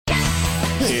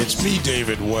Hey, it's me,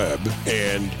 David Webb,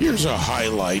 and here's a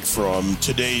highlight from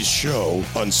today's show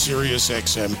on Sirius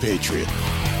XM Patriot.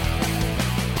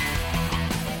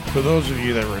 For those of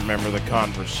you that remember the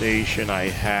conversation I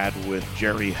had with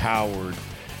Jerry Howard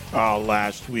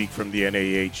last week from the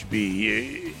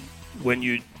NAHB, when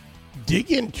you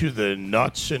dig into the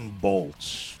nuts and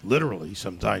bolts, literally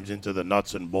sometimes into the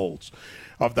nuts and bolts,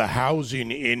 of the housing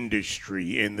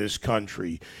industry in this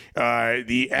country,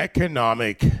 the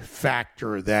economic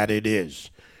factor that it is,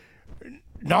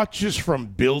 not just from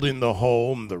building the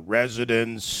home, the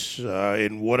residence,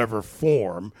 in whatever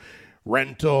form,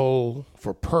 rental,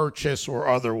 for purchase or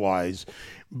otherwise,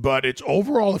 but its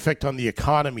overall effect on the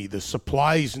economy, the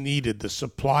supplies needed, the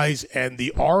supplies and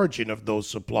the origin of those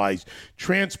supplies,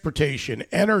 transportation,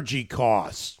 energy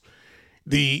costs,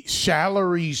 the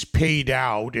salaries paid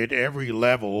out at every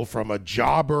level from a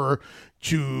jobber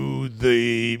to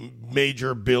the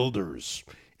major builders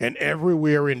and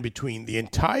everywhere in between, the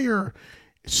entire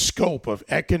scope of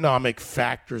economic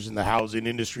factors in the housing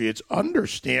industry. It's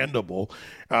understandable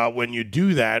when you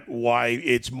do that why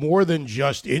it's more than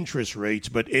just interest rates,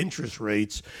 but interest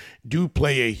rates do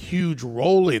play a huge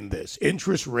role in this.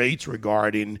 Interest rates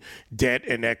regarding debt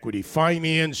and equity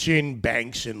financing,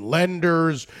 banks and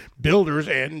lenders, builders,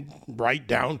 and right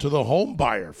down to the home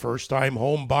buyer, first-time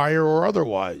home buyer or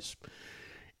otherwise.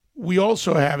 We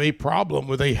also have a problem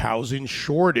with a housing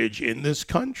shortage in this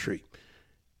country.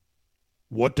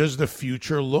 What does the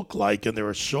future look like? And there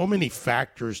are so many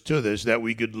factors to this that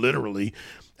we could literally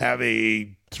have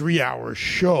a 3-hour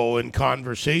show and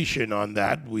conversation on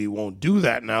that. We won't do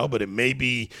that now, but it may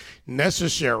be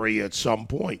necessary at some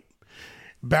point.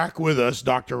 Back with us,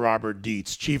 Dr. Robert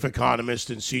Dietz, Chief Economist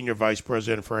and Senior Vice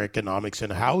President for Economics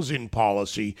and Housing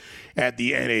Policy at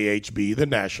the NAHB, the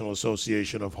National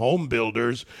Association of Home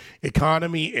Builders.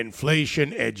 Economy,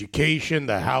 inflation, education,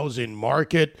 the housing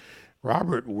market.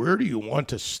 Robert, where do you want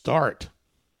to start?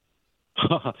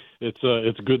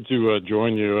 It's good to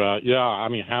join you. I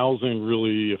mean, housing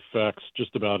really affects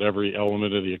just about every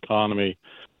element of the economy.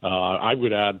 I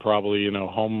would add probably,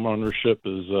 home ownership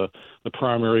is the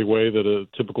primary way that a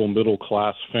typical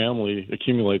middle-class family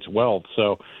accumulates wealth.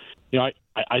 So,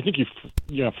 I think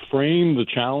you frame the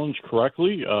challenge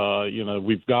correctly.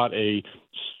 We've got a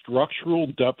structural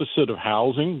deficit of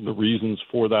housing. The reasons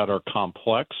for that are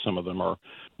complex. Some of them are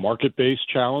market-based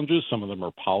challenges. Some of them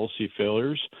are policy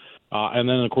failures. And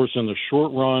then, of course, in the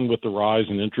short run, with the rise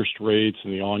in interest rates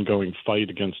and the ongoing fight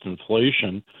against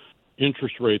inflation,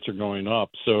 interest rates are going up.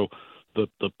 So the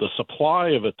supply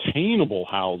of attainable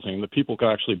housing that people can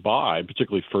actually buy,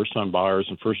 particularly first-time buyers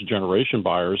and first-generation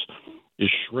buyers, is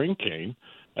shrinking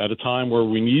at a time where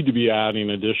we need to be adding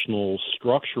additional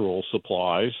structural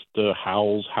supplies to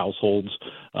house households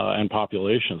and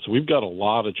populations. So we've got a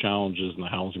lot of challenges in the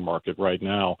housing market right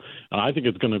now, and I think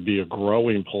it's going to be a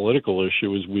growing political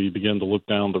issue as we begin to look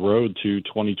down the road to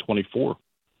 2024.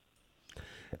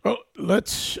 Well,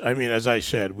 as I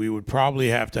said, we would probably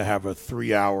have to have a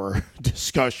 3-hour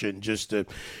discussion just to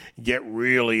get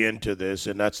really into this,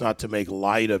 and that's not to make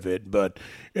light of it. But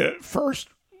first,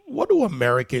 what do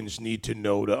Americans need to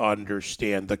know to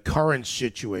understand the current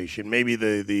situation, maybe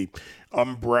the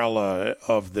umbrella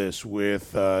of this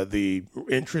with the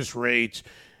interest rates,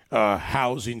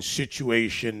 housing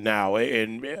situation now?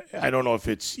 And I don't know if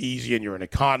it's easy, and you're an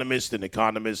economist, and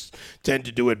economists tend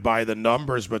to do it by the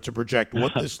numbers, but to project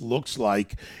what this looks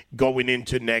like going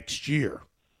into next year.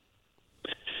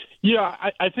 Yeah,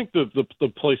 I think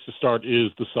the place to start is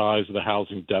the size of the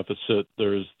housing deficit.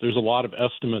 There's a lot of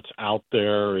estimates out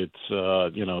there. It's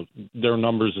there are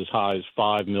numbers as high as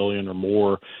 5 million or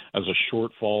more as a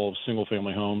shortfall of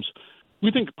single-family homes.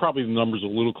 We think probably the number's a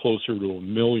little closer to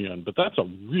 1 million, but that's a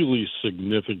really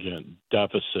significant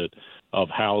deficit of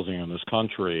housing in this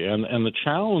country. And the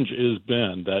challenge has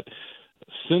been that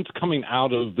since coming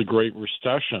out of the Great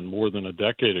Recession more than a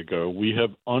decade ago, we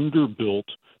have underbuilt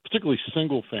particularly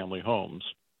single-family homes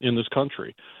in this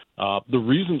country. The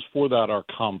reasons for that are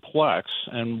complex,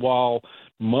 and while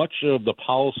much of the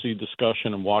policy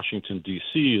discussion in Washington,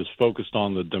 D.C. is focused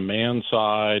on the demand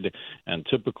side and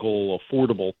typical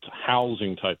affordable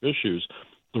housing type issues,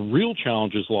 the real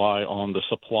challenges lie on the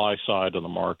supply side of the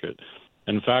market.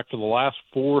 In fact, for the last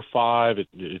 4 or 5,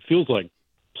 it feels like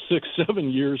 6, 7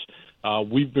 years,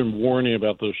 we've been warning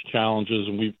about those challenges,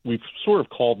 and we've sort of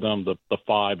called them the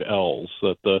 5 L's,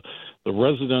 that the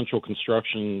residential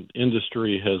construction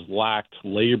industry has lacked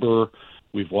labor,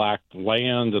 we've lacked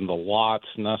land and the lots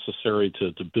necessary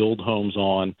to build homes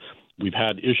on. We've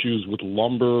had issues with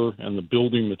lumber and the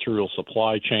building material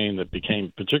supply chain that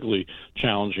became particularly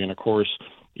challenging. Of course,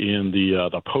 in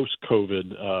the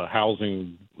post-COVID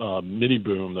housing mini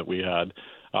boom that we had.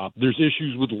 There's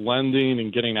issues with lending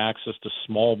and getting access to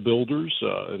small builders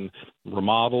and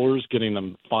remodelers, getting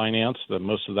them financed.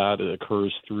 Most of that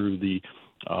occurs through the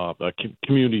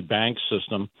community bank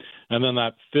system. And then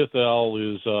that fifth L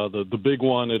is the big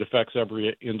one. It affects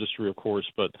every industry, of course,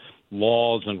 but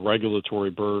laws and regulatory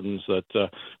burdens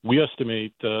that we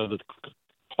estimate the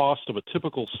cost of a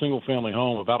typical single-family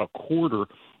home, about a quarter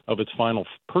of its final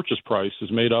purchase price,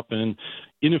 is made up in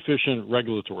inefficient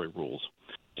regulatory rules.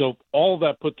 So all of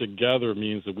that put together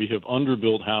means that we have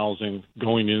underbuilt housing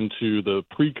going into the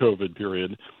pre-COVID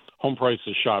period. Home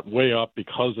prices shot way up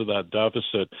because of that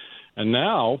deficit. And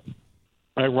now,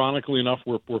 ironically enough,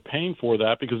 we're paying for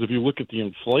that because if you look at the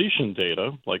inflation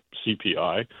data, like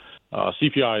CPI,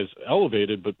 CPI is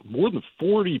elevated, but more than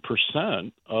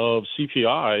 40% of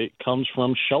CPI comes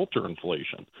from shelter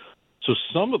inflation. So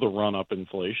some of the run-up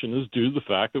inflation is due to the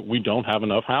fact that we don't have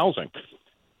enough housing.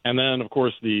 And then, of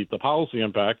course, the policy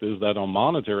impact is that on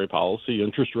monetary policy,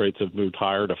 interest rates have moved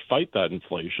higher to fight that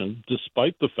inflation,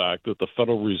 despite the fact that the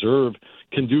Federal Reserve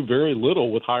can do very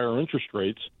little with higher interest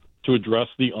rates to address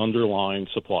the underlying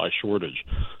supply shortage.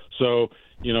 So,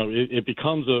 it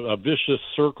becomes a vicious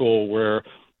circle where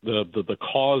the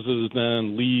causes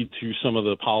then lead to some of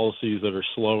the policies that are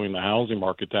slowing the housing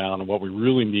market down. And what we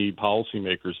really need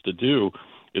policymakers to do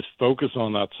is focus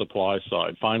on that supply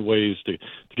side, find ways to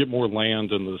get more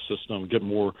land into the system, get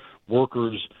more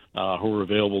workers who are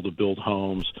available to build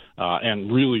homes,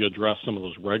 and really address some of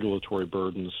those regulatory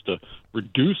burdens to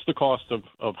reduce the cost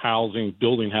of housing,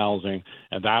 building housing,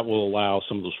 and that will allow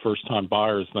some of those first-time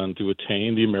buyers then to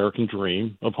attain the American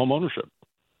dream of homeownership.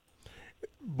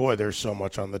 Boy, there's so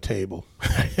much on the table.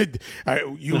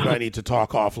 You and I need to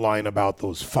talk offline about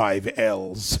those 5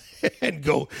 L's and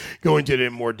go into it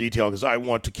in more detail because I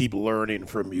want to keep learning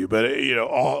from you. But,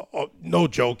 no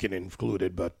joking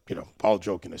included, but, all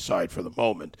joking aside for the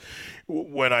moment.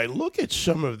 When I look at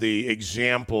some of the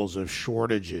examples of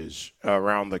shortages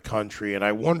around the country, and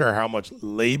I wonder how much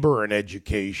labor and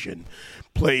education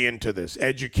play into this.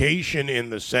 Education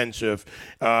in the sense of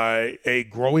a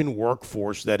growing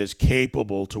workforce that is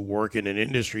capable to work in an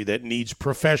industry that needs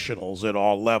professionals at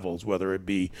all levels, whether it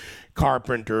be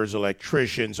carpenters,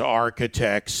 electricians,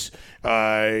 architects,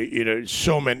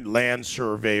 so many land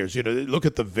surveyors. Look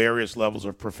at the various levels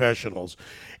of professionals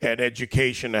and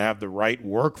education to have the right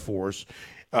workforce.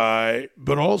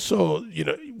 But also,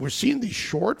 we're seeing these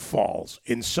shortfalls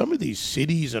in some of these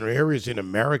cities and areas in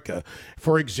America.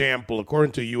 For example,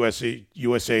 according to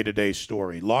USA Today's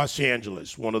story, Los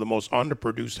Angeles, one of the most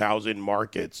underproduced housing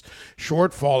markets,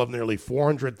 shortfall of nearly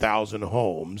 400,000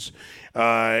 homes.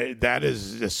 That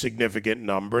is a significant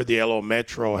number. The LA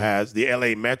Metro has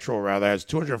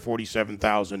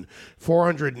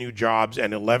 247,400 new jobs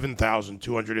and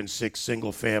 11,206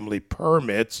 single-family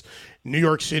permits. New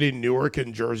York City, Newark,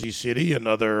 and Jersey City,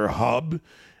 another hub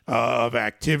of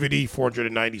activity,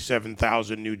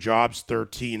 497,000 new jobs,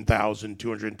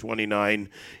 13,229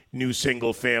 new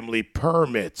single-family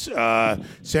permits.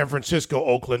 San Francisco,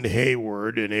 Oakland,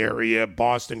 Hayward, an area,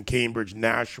 Boston, Cambridge,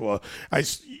 Nashua,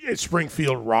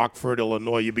 Springfield, Rockford,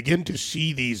 Illinois. You begin to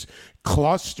see these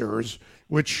clusters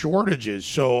with shortages.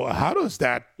 So how does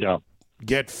that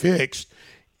get fixed?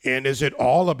 And is it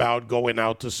all about going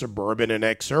out to suburban and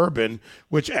exurban,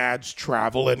 which adds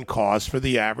travel and cost for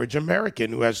the average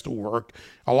American who has to work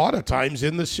a lot of times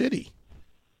in the city?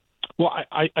 Well,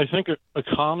 I think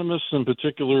economists in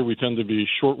particular, we tend to be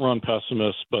short-run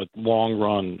pessimists but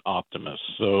long-run optimists.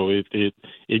 So it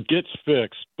gets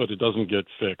fixed, but it doesn't get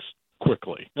fixed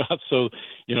quickly. So,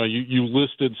 you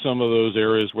listed some of those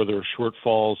areas where there are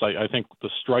shortfalls. I think the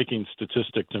striking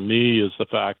statistic to me is the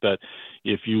fact that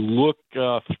if you look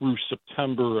through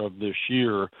September of this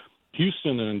year,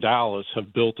 Houston and Dallas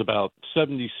have built about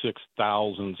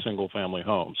 76,000 single-family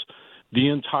homes. The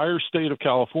entire state of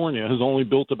California has only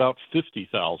built about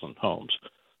 50,000 homes.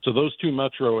 So those two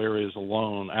metro areas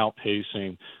alone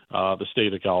outpacing the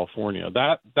state of California.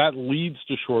 That leads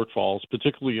to shortfalls,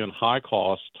 particularly in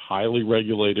high-cost, highly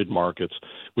regulated markets,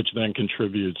 which then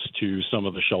contributes to some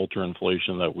of the shelter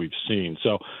inflation that we've seen.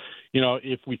 So,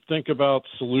 if we think about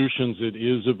solutions, it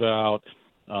is about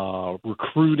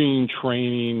recruiting,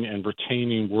 training, and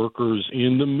retaining workers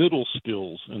in the middle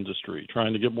skills industry,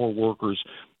 trying to get more workers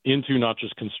into not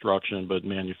just construction, but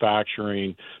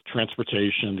manufacturing,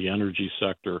 transportation, the energy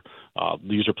sector.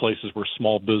 These are places where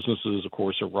small businesses, of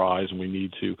course, arise, and we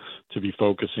need to be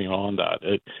focusing on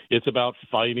that. It's about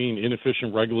fighting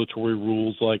inefficient regulatory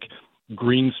rules like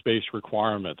green space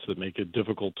requirements that make it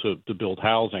difficult to build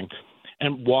housing.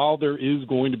 And while there is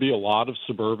going to be a lot of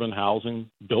suburban housing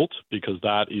built, because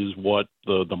that is what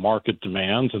the market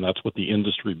demands and that's what the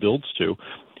industry builds to,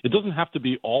 it doesn't have to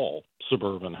be all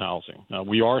suburban housing.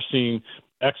 We are seeing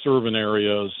ex-urban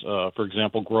areas, for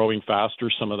example, growing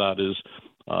faster. Some of that is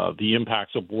the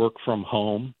impacts of work from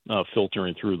home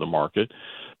filtering through the market.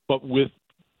 But with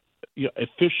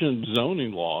efficient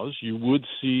zoning laws, you would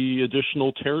see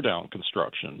additional teardown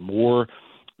construction, more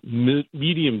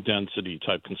medium density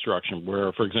type construction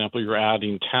where, for example, you're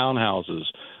adding townhouses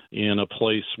in a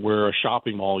place where a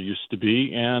shopping mall used to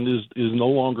be and is no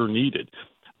longer needed.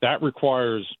 That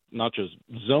requires not just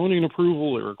zoning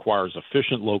approval, it requires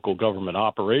efficient local government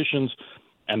operations.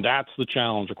 And that's the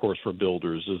challenge, of course, for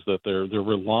builders, is that they're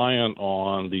reliant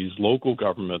on these local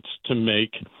governments to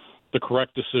make the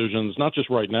correct decisions, not just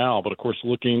right now, but, of course,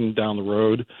 looking down the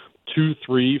road 2,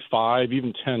 3, 5,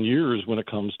 even 10 years when it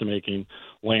comes to making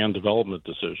land development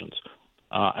decisions.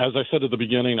 As I said at the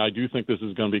beginning, I do think this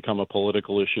is going to become a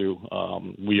political issue.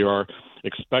 We are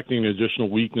expecting additional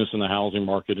weakness in the housing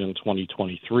market in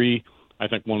 2023. I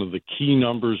think one of the key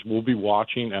numbers we'll be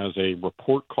watching as a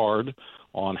report card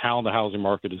on how the housing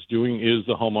market is doing is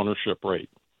the homeownership rate.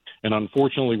 And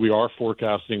unfortunately, we are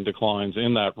forecasting declines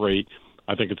in that rate.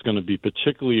 I think it's going to be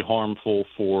particularly harmful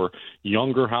for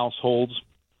younger households.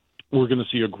 We're going to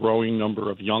see a growing number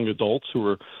of young adults who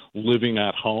are living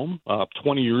at home.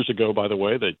 20 years ago, by the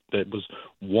way, that was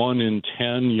 1 in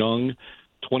 10 young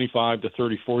 25 to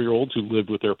 34-year-olds who lived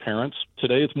with their parents.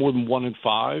 Today, it's more than 1 in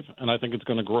 5, and I think it's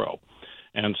going to grow.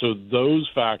 And so those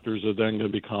factors are then going to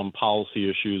become policy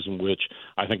issues in which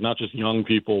I think not just young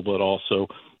people, but also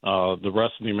the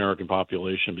rest of the American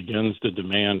population begins to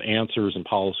demand answers and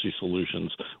policy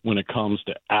solutions when it comes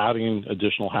to adding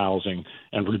additional housing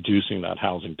and reducing that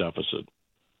housing deficit.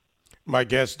 My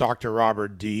guest, Dr.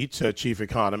 Robert Dietz, Chief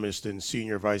Economist and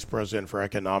Senior Vice President for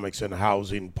Economics and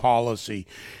Housing Policy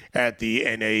at the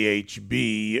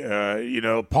NAHB.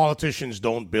 Politicians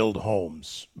don't build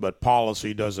homes, but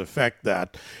policy does affect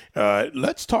that.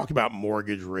 Let's talk about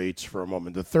mortgage rates for a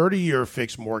moment. The 30-year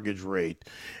fixed mortgage rate,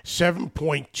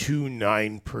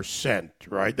 7.29%,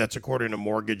 right? That's according to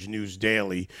Mortgage News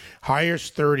Daily.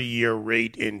 Highest 30-year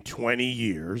rate in 20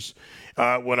 years.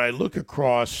 When I look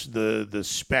across the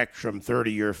spectrum,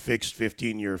 30-year fixed,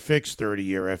 15-year fixed,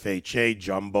 30-year FHA,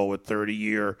 jumbo at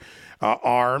 30-year,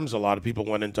 ARMs. A lot of people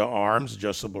went into ARMs,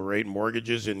 adjustable rate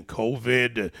mortgages in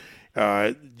COVID,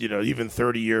 even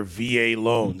 30-year VA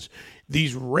loans.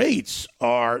 These rates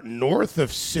are north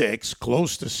of 6,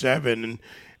 close to 7,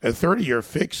 a 30-year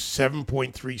fixed,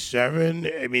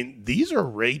 7.37. I mean, these are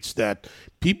rates that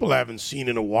people haven't seen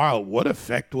in a while. What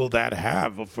effect will that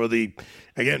have for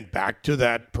again, back to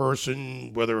that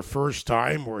person, whether a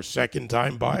first-time or a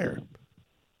second-time buyer?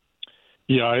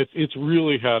 Yeah, it's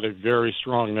really had a very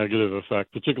strong negative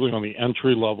effect, particularly on the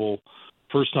entry-level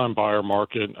first-time buyer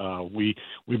market. We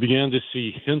began to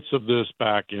see hints of this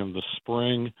back in the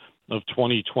spring of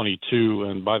 2022,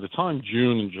 and by the time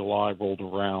June and July rolled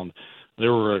around,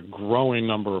 there were a growing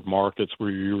number of markets where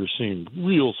you were seeing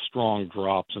real strong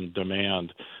drops in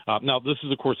demand. Now, this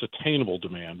is, of course, attainable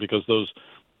demand because those,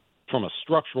 from a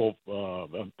structural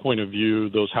point of view,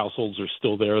 those households are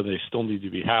still there. They still need to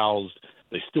be housed.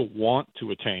 They still want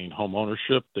to attain home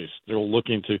ownership. They're still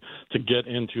looking to get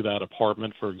into that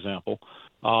apartment, for example.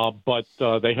 But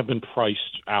they have been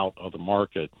priced out of the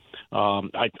market.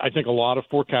 I think a lot of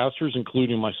forecasters,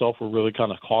 including myself, were really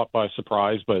kind of caught by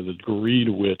surprise by the degree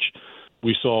to which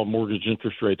we saw mortgage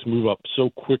interest rates move up so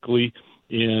quickly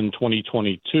in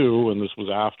 2022, and this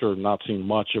was after not seeing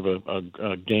much of a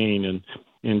gain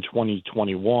in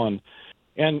 2021.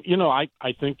 And, I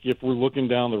think if we're looking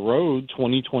down the road,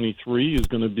 2023 is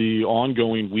going to be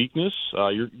ongoing weakness.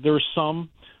 There are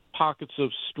some pockets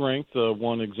of strength.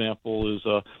 One example is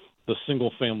the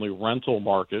single-family rental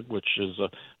market, which is,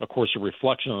 of course, a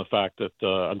reflection of the fact that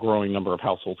a growing number of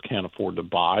households can't afford to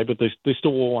buy, but they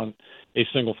still want a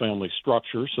single-family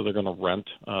structure, so they're going to rent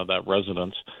that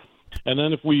residence. And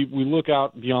then if we look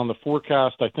out beyond the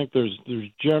forecast, I think there's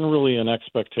generally an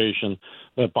expectation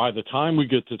that by the time we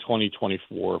get to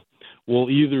 2024, we'll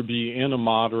either be in a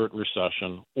moderate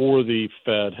recession or the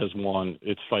Fed has won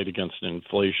its fight against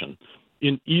inflation.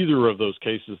 In either of those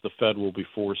cases, the Fed will be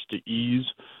forced to ease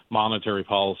monetary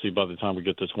policy by the time we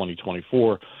get to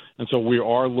 2024. And so we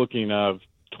are looking at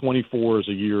 24 as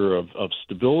a year of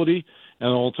stability. And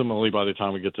ultimately, by the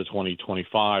time we get to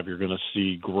 2025, you're going to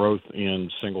see growth in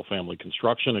single-family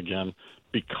construction again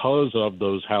because of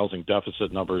those housing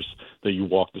deficit numbers that you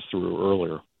walked us through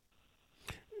earlier.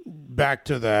 Back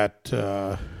to that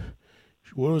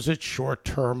what was it? Short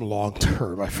term, long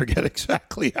term. I forget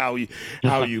exactly how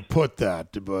you put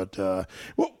that, but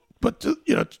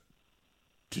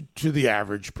to the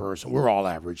average person, we're all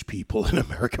average people in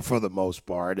America for the most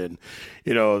part, and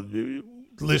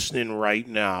listening right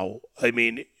now, I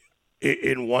mean,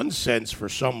 in one sense, for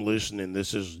some listening,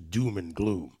 this is doom and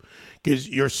gloom because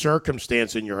your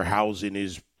circumstance in your housing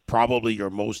is probably your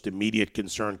most immediate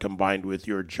concern combined with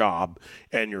your job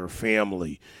and your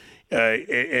family.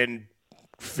 And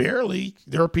fairly,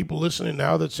 there are people listening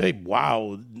now that say,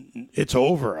 wow, it's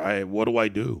over. What do I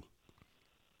do?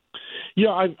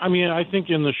 Yeah, I mean, I think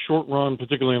in the short run,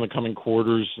 particularly in the coming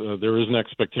quarters, there is an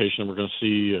expectation we're going to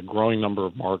see a growing number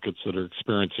of markets that are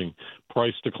experiencing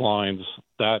price declines.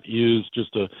 That is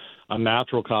just a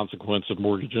natural consequence of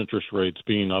mortgage interest rates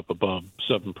being up above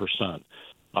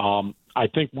 7%. I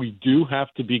think we do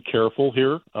have to be careful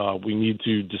here. We need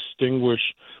to distinguish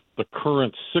the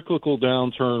current cyclical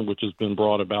downturn, which has been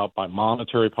brought about by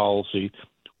monetary policy,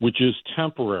 which is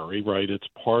temporary, right? It's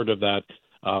part of that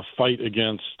fight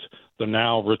against the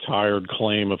now retired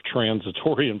claim of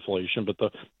transitory inflation, but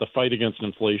the fight against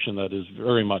inflation that is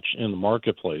very much in the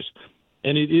marketplace.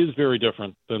 And it is very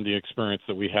different than the experience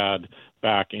that we had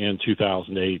back in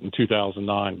 2008 and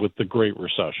 2009 with the Great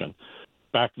Recession.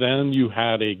 Back then, you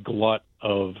had a glut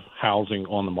of housing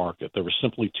on the market. There was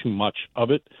simply too much of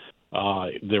it.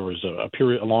 There was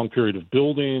a long period of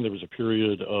building. There was a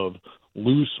period of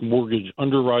loose mortgage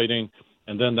underwriting.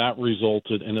 And then that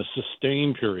resulted in a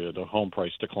sustained period of home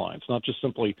price declines, not just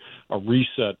simply a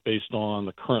reset based on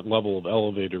the current level of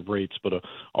elevated rates, but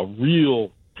a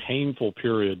real painful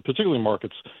period, particularly in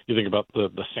markets, you think about the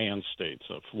sand states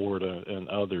of Florida and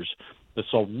others, that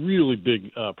saw really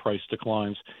big price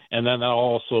declines. And then that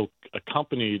also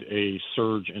accompanied a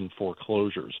surge in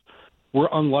foreclosures. We're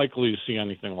unlikely to see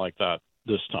anything like that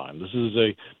this time. This is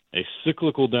a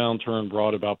cyclical downturn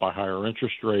brought about by higher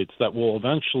interest rates that will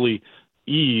eventually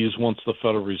ease once the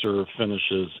Federal Reserve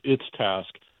finishes its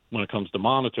task when it comes to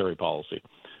monetary policy.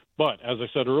 But as I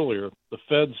said earlier, the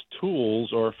Fed's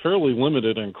tools are fairly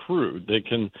limited and crude. They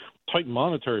can tighten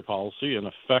monetary policy and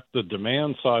affect the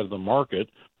demand side of the market,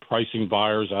 pricing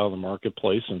buyers out of the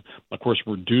marketplace and, of course,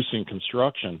 reducing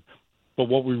construction. But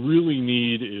what we really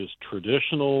need is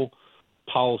traditional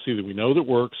policy that we know that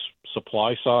works,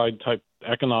 supply-side type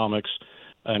economics,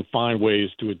 and find ways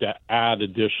to add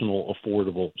additional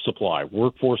affordable supply,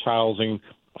 workforce housing,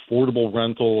 affordable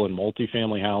rental and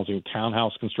multifamily housing,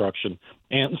 townhouse construction,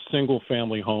 and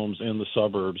single-family homes in the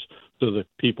suburbs so that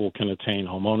people can attain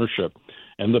home ownership.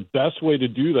 And the best way to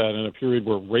do that in a period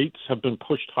where rates have been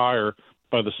pushed higher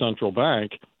by the central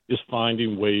bank is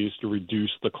finding ways to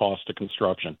reduce the cost of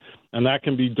construction. And that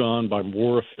can be done by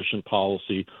more efficient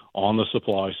policy on the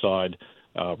supply side,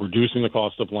 reducing the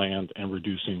cost of land and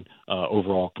reducing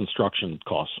overall construction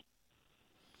costs.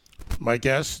 My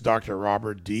guest, Dr.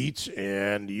 Robert Dietz,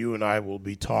 and you and I will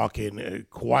be talking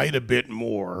quite a bit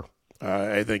more.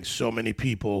 I think so many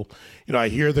people, I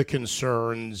hear the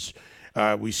concerns.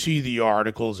 We see the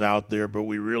articles out there, but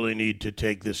we really need to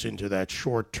take this into that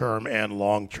short-term and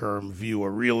long-term view, a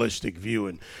realistic view.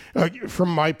 And from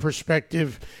my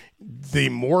perspective, the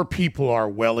more people are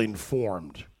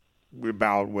well-informed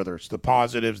about whether it's the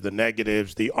positives, the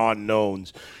negatives, the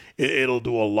unknowns, it'll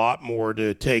do a lot more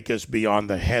to take us beyond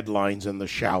the headlines and the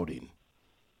shouting.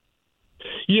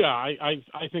 Yeah,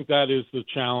 I think that is the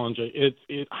challenge.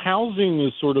 Housing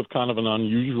is sort of kind of an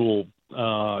unusual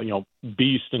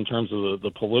beast in terms of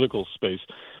the political space,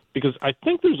 because I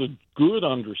think there's a good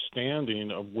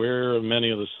understanding of where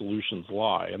many of the solutions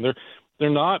lie, and they're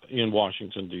not in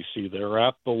Washington, D.C. They're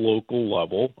at the local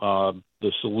level.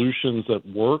 The solutions that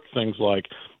work, things like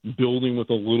building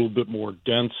with a little bit more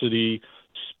density,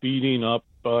 speeding up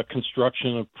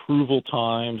construction approval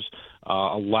times,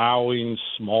 allowing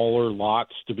smaller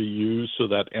lots to be used so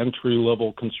that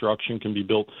entry-level construction can be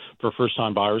built for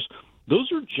first-time buyers.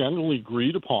 Those are generally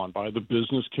agreed upon by the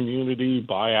business community,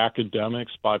 by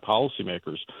academics, by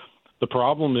policymakers. The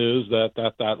problem is that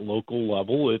at that local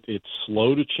level, it's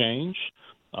slow to change.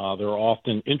 There are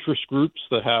often interest groups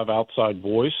that have outside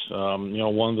voice.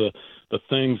 One of the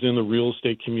things in the real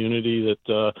estate community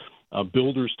that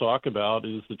builders talk about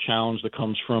is the challenge that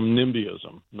comes from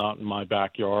NIMBYism, not in my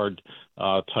backyard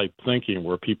type thinking,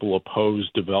 where people oppose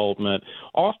development,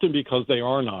 often because they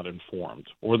are not informed,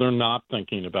 or they're not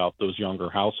thinking about those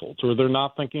younger households, or they're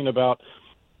not thinking about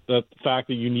the fact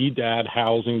that you need to add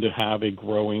housing to have a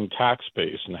growing tax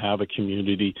base and have a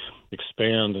community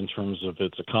expand in terms of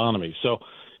its economy. So,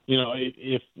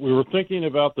 if we were thinking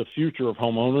about the future of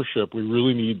home ownership, we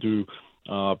really need to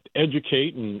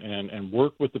educate and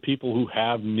work with the people who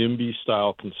have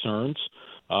NIMBY-style concerns.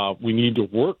 We need to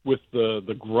work with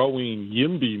the growing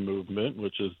YIMBY movement,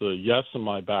 which is the Yes in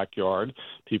My Backyard,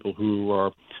 people who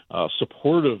are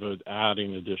supportive of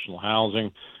adding additional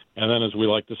housing. And then, as we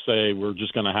like to say, we're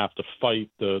just going to have to fight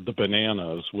the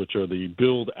bananas, which are the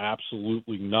build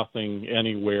absolutely nothing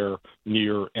anywhere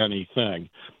near anything.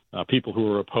 People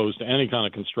who are opposed to any kind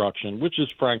of construction, which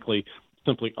is frankly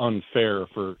simply unfair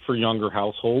for younger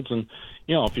households. And,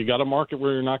 if you got a market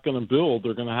where you're not going to build,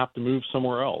 they're going to have to move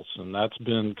somewhere else. And that's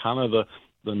been kind of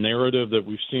the narrative that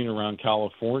we've seen around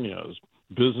California as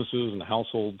businesses and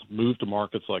households move to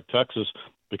markets like Texas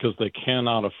because they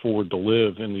cannot afford to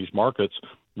live in these markets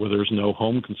where there's no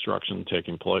home construction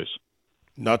taking place.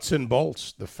 Nuts and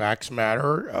bolts. The facts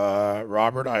matter.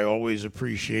 Robert, I always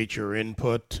appreciate your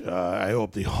input. I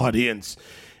hope the audience,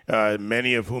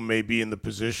 many of whom may be in the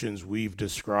positions we've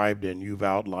described and you've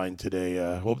outlined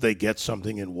today, hope they get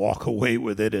something and walk away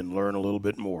with it and learn a little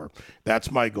bit more.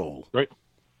 That's my goal. Great.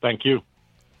 Thank you.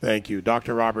 Thank you.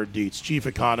 Dr. Robert Dietz, Chief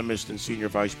Economist and Senior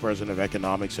Vice President of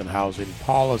Economics and Housing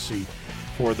Policy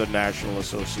for the National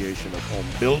Association of Home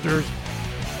Builders.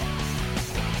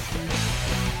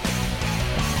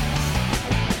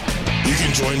 You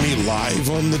can join me live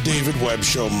on The David Webb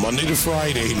Show Monday to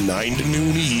Friday, 9 to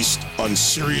noon East on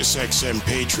SiriusXM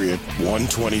Patriot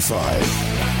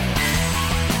 125.